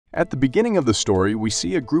At the beginning of the story, we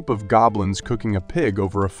see a group of goblins cooking a pig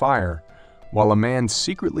over a fire, while a man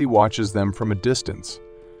secretly watches them from a distance.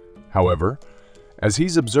 However, as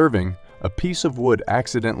he's observing, a piece of wood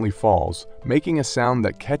accidentally falls, making a sound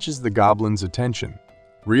that catches the goblin's attention.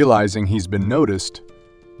 Realizing he's been noticed,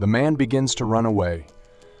 the man begins to run away,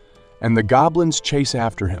 and the goblins chase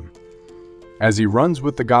after him. As he runs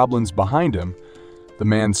with the goblins behind him, the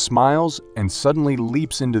man smiles and suddenly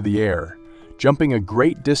leaps into the air, jumping a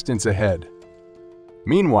great distance ahead.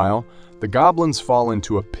 Meanwhile, the goblins fall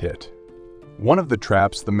into a pit, one of the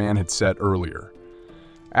traps the man had set earlier.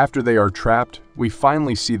 After they are trapped, we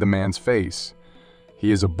finally see the man's face.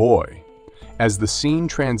 He is a boy. As the scene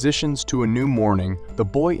transitions to a new morning, the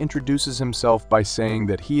boy introduces himself by saying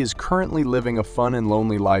that he is currently living a fun and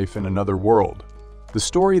lonely life in another world. The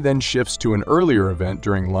story then shifts to an earlier event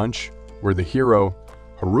during lunch, where the hero,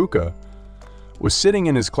 Haruka, was sitting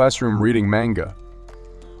in his classroom reading manga.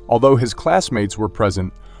 Although his classmates were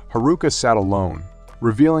present, Haruka sat alone,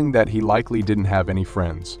 revealing that he likely didn't have any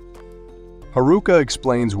friends. Haruka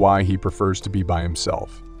explains why he prefers to be by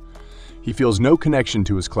himself. He feels no connection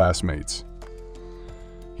to his classmates.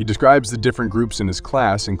 He describes the different groups in his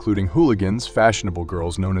class, including hooligans, fashionable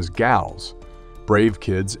girls known as gals, brave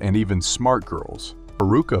kids, and even smart girls.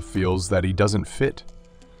 Haruka feels that he doesn't fit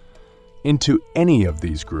into any of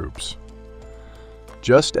these groups.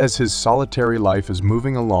 Just as his solitary life is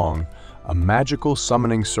moving along, a magical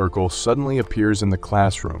summoning circle suddenly appears in the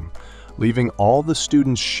classroom, leaving all the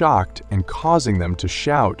students shocked and causing them to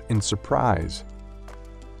shout in surprise.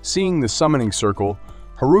 Seeing the summoning circle,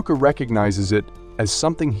 Haruka recognizes it as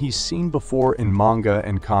something he's seen before in manga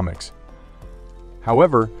and comics.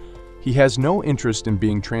 However, he has no interest in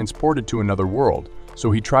being transported to another world, so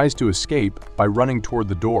he tries to escape by running toward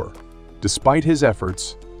the door. Despite his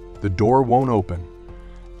efforts, the door won't open,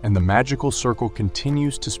 and the magical circle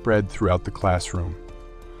continues to spread throughout the classroom.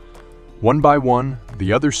 One by one,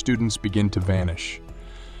 the other students begin to vanish,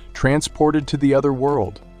 transported to the other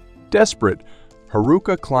world. Desperate,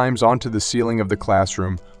 Haruka climbs onto the ceiling of the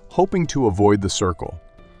classroom, hoping to avoid the circle.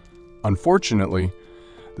 Unfortunately,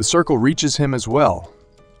 the circle reaches him as well,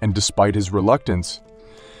 and despite his reluctance,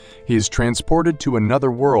 he is transported to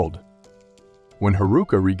another world. When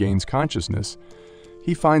Haruka regains consciousness,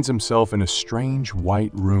 he finds himself in a strange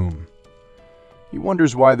white room. He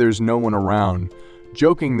wonders why there's no one around,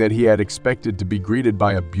 joking that he had expected to be greeted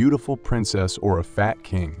by a beautiful princess or a fat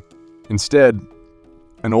king. Instead,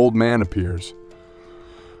 an old man appears.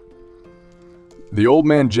 The old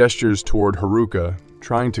man gestures toward Haruka,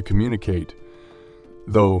 trying to communicate,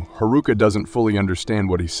 though Haruka doesn't fully understand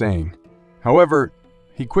what he's saying. However,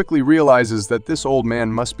 he quickly realizes that this old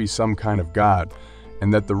man must be some kind of god,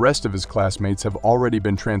 and that the rest of his classmates have already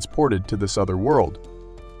been transported to this other world.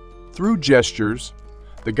 Through gestures,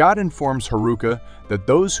 the god informs Haruka that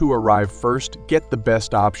those who arrive first get the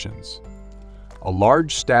best options. A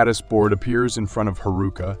large status board appears in front of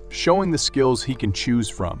Haruka, showing the skills he can choose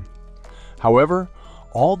from. However,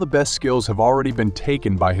 all the best skills have already been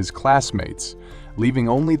taken by his classmates, leaving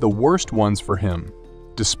only the worst ones for him.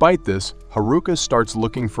 Despite this, Haruka starts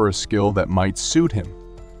looking for a skill that might suit him.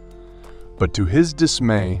 But to his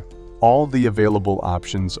dismay, all the available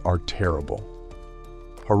options are terrible.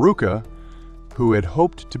 Haruka, who had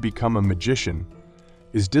hoped to become a magician,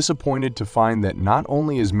 is disappointed to find that not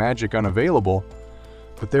only is magic unavailable,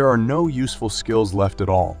 but there are no useful skills left at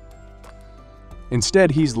all. Instead,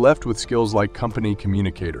 he's left with skills like company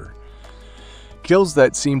communicator, skills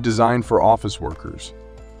that seem designed for office workers.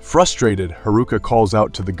 Frustrated, Haruka calls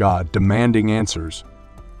out to the god, demanding answers.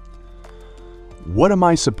 What am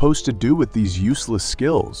I supposed to do with these useless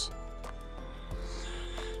skills?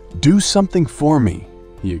 Do something for me,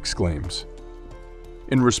 he exclaims.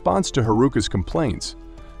 In response to Haruka's complaints,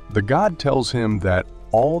 the god tells him that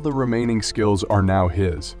all the remaining skills are now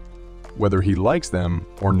his, whether he likes them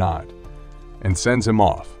or not, and sends him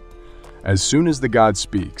off. As soon as the god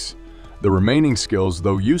speaks, the remaining skills,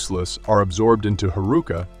 though useless, are absorbed into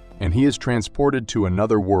Haruka, and he is transported to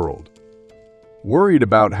another world. Worried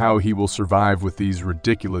about how he will survive with these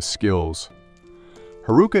ridiculous skills,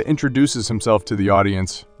 Haruka introduces himself to the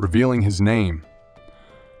audience, revealing his name.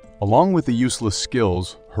 Along with the useless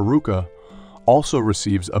skills, Haruka also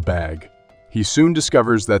receives a bag. He soon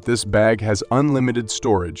discovers that this bag has unlimited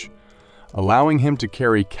storage, allowing him to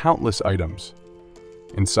carry countless items.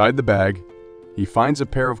 Inside the bag, he finds a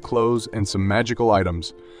pair of clothes and some magical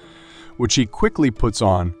items, which he quickly puts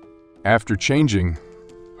on. After changing,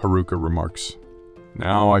 Haruka remarks,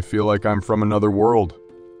 "Now I feel like I'm from another world."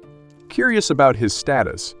 Curious about his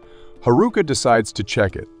status, Haruka decides to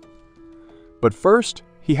check it. But first,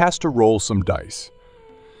 he has to roll some dice.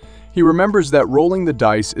 He remembers that rolling the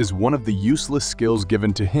dice is one of the useless skills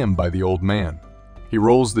given to him by the old man. He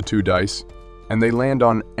rolls the 2 dice, and they land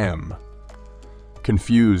on M.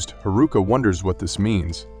 Confused, Haruka wonders what this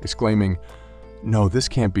means, exclaiming, "No, this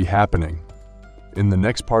can't be happening." In the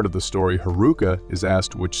next part of the story, Haruka is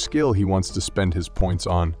asked which skill he wants to spend his points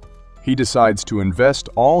on. He decides to invest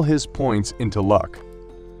all his points into luck.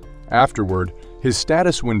 Afterward, his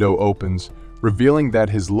status window opens, revealing that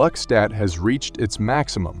his luck stat has reached its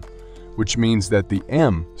maximum, which means that the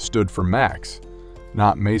M stood for max,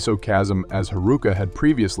 not Mesochasm as Haruka had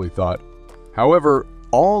previously thought. However,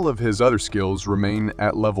 all of his other skills remain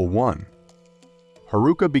at level 1.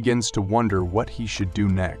 Haruka begins to wonder what he should do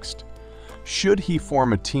next. Should he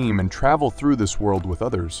form a team and travel through this world with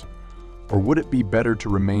others? Or would it be better to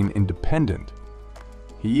remain independent?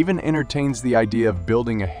 He even entertains the idea of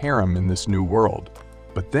building a harem in this new world.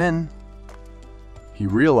 But then, he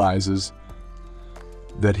realizes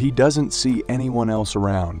that he doesn't see anyone else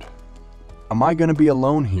around. Am I going to be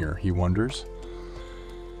alone here, he wonders.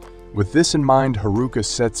 With this in mind, Haruka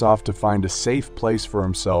sets off to find a safe place for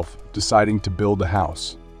himself, deciding to build a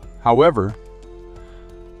house. However,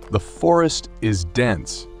 the forest is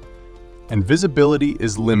dense, and visibility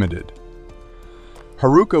is limited.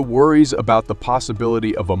 Haruka worries about the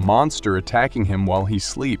possibility of a monster attacking him while he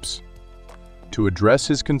sleeps. To address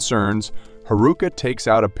his concerns, Haruka takes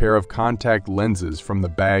out a pair of contact lenses from the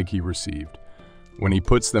bag he received. When he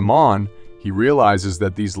puts them on, he realizes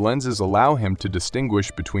that these lenses allow him to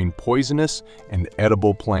distinguish between poisonous and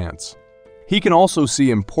edible plants. He can also see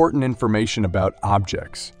important information about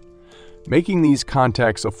objects, making these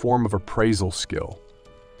contacts a form of appraisal skill.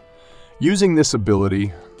 Using this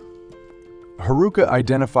ability, Haruka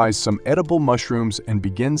identifies some edible mushrooms and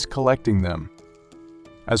begins collecting them.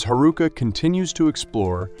 As Haruka continues to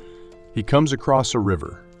explore, he comes across a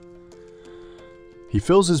river. He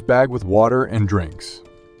fills his bag with water and drinks.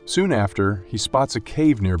 Soon after, he spots a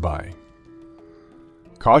cave nearby.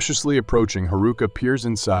 Cautiously approaching, Haruka peers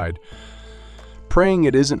inside, praying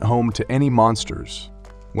it isn't home to any monsters.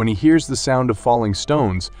 When he hears the sound of falling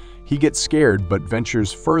stones, he gets scared but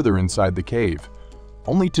ventures further inside the cave,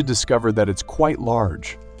 only to discover that it's quite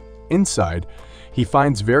large. Inside, he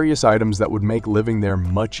finds various items that would make living there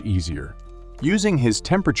much easier. Using his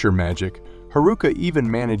temperature magic, Haruka even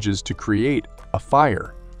manages to create a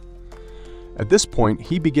fire. At this point,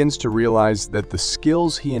 he begins to realize that the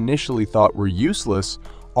skills he initially thought were useless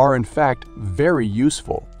are in fact very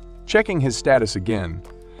useful. Checking his status again,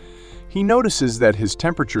 he notices that his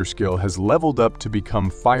temperature skill has leveled up to become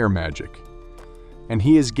fire magic, and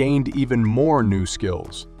he has gained even more new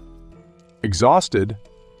skills. Exhausted,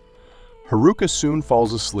 Haruka soon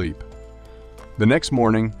falls asleep. The next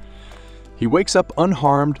morning, he wakes up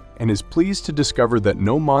unharmed and is pleased to discover that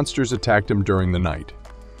no monsters attacked him during the night.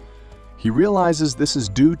 He realizes this is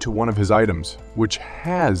due to one of his items, which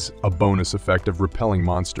has a bonus effect of repelling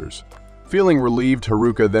monsters. Feeling relieved,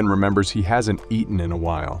 Haruka then remembers he hasn't eaten in a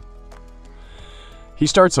while. He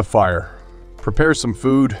starts a fire, prepares some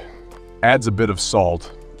food, adds a bit of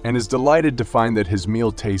salt, and is delighted to find that his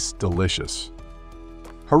meal tastes delicious.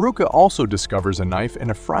 Haruka also discovers a knife and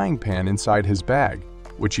a frying pan inside his bag,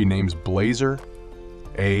 which he names Blazer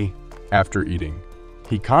A after eating.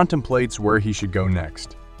 He contemplates where he should go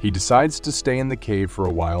next. He decides to stay in the cave for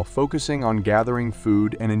a while, focusing on gathering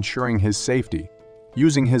food and ensuring his safety.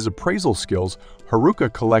 Using his appraisal skills,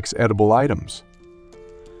 Haruka collects edible items.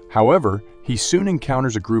 However, he soon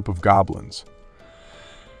encounters a group of goblins.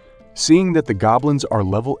 Seeing that the goblins are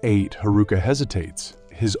level 8, Haruka hesitates.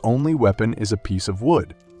 His only weapon is a piece of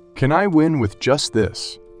wood. Can I win with just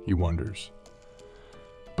this? He wonders.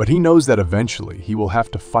 But he knows that eventually he will have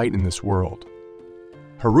to fight in this world.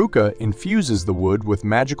 Haruka infuses the wood with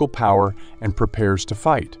magical power and prepares to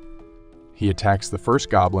fight. He attacks the first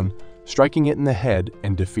goblin, striking it in the head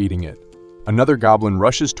and defeating it. Another goblin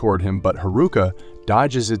rushes toward him, but Haruka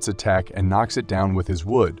dodges its attack and knocks it down with his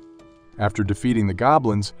wood. After defeating the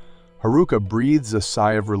goblins, Haruka breathes a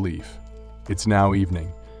sigh of relief. It's now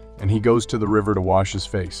evening, and he goes to the river to wash his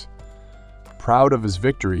face. Proud of his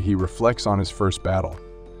victory, he reflects on his first battle.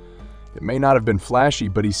 It may not have been flashy,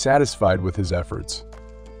 but he's satisfied with his efforts.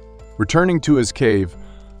 Returning to his cave,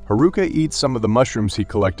 Haruka eats some of the mushrooms he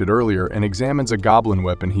collected earlier and examines a goblin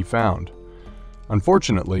weapon he found.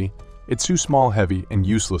 Unfortunately, it's too small, heavy, and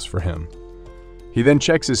useless for him. He then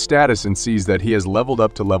checks his status and sees that he has leveled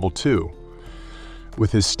up to level 2.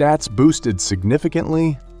 With his stats boosted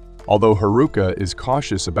significantly, although Haruka is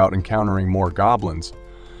cautious about encountering more goblins,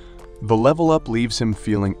 the level up leaves him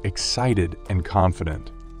feeling excited and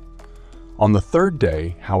confident. On the 3rd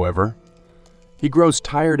day, however, he grows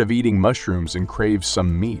tired of eating mushrooms and craves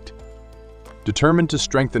some meat. Determined to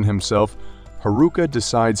strengthen himself, Haruka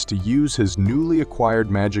decides to use his newly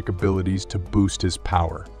acquired magic abilities to boost his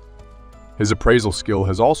power. His appraisal skill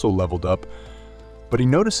has also leveled up, but he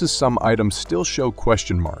notices some items still show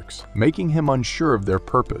question marks, making him unsure of their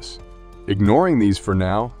purpose. Ignoring these for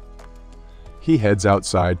now, he heads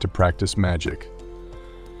outside to practice magic.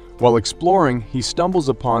 While exploring, he stumbles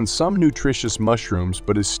upon some nutritious mushrooms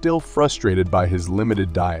but is still frustrated by his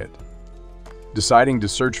limited diet. Deciding to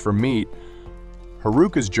search for meat,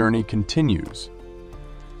 Haruka's journey continues.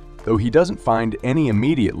 Though he doesn't find any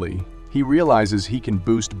immediately, he realizes he can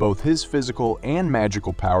boost both his physical and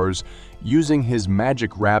magical powers using his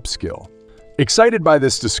magic wrap skill. Excited by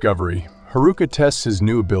this discovery, Haruka tests his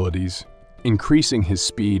new abilities, increasing his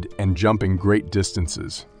speed and jumping great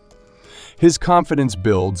distances. His confidence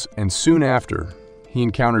builds, and soon after, he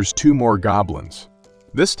encounters 2 more goblins.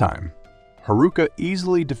 This time, Haruka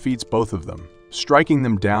easily defeats both of them, striking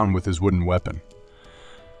them down with his wooden weapon.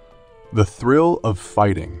 The thrill of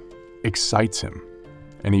fighting excites him,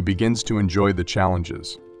 and he begins to enjoy the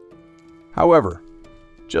challenges. However,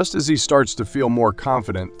 just as he starts to feel more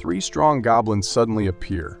confident, 3 strong goblins suddenly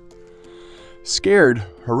appear. Scared,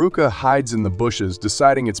 Haruka hides in the bushes,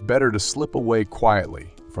 deciding it's better to slip away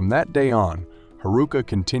quietly. From that day on, Haruka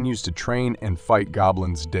continues to train and fight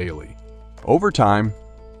goblins daily. Over time,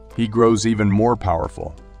 he grows even more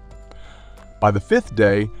powerful. By the 5th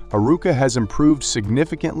day, Haruka has improved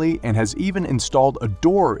significantly and has even installed a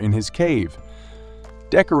door in his cave,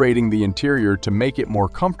 decorating the interior to make it more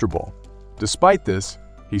comfortable. Despite this,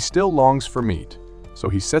 he still longs for meat, so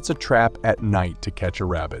he sets a trap at night to catch a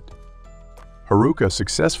rabbit. Haruka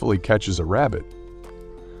successfully catches a rabbit,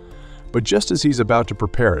 but just as he's about to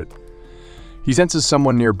prepare it, he senses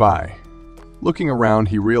someone nearby. Looking around,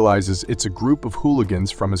 he realizes it's a group of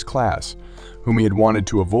hooligans from his class, whom he had wanted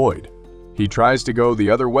to avoid. He tries to go the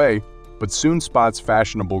other way, but soon spots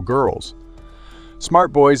fashionable girls,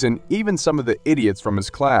 smart boys, and even some of the idiots from his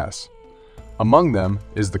class. Among them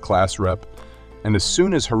is the class rep, and as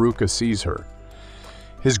soon as Haruka sees her,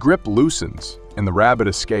 his grip loosens and the rabbit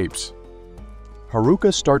escapes.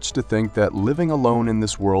 Haruka starts to think that living alone in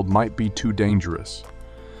this world might be too dangerous.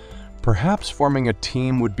 Perhaps forming a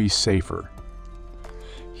team would be safer.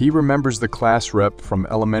 He remembers the class rep from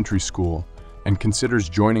elementary school and considers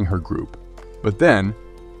joining her group. But then,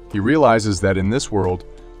 he realizes that in this world,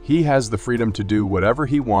 he has the freedom to do whatever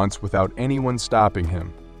he wants without anyone stopping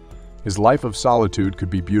him. His life of solitude could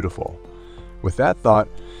be beautiful. With that thought,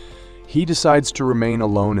 he decides to remain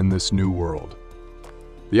alone in this new world.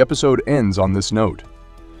 The episode ends on this note.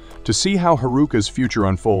 To see how Haruka's future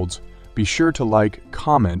unfolds, be sure to like,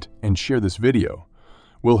 comment, and share this video.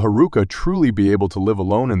 Will Haruka truly be able to live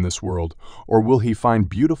alone in this world, or will he find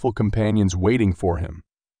beautiful companions waiting for him?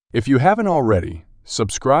 If you haven't already,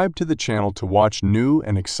 subscribe to the channel to watch new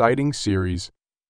and exciting series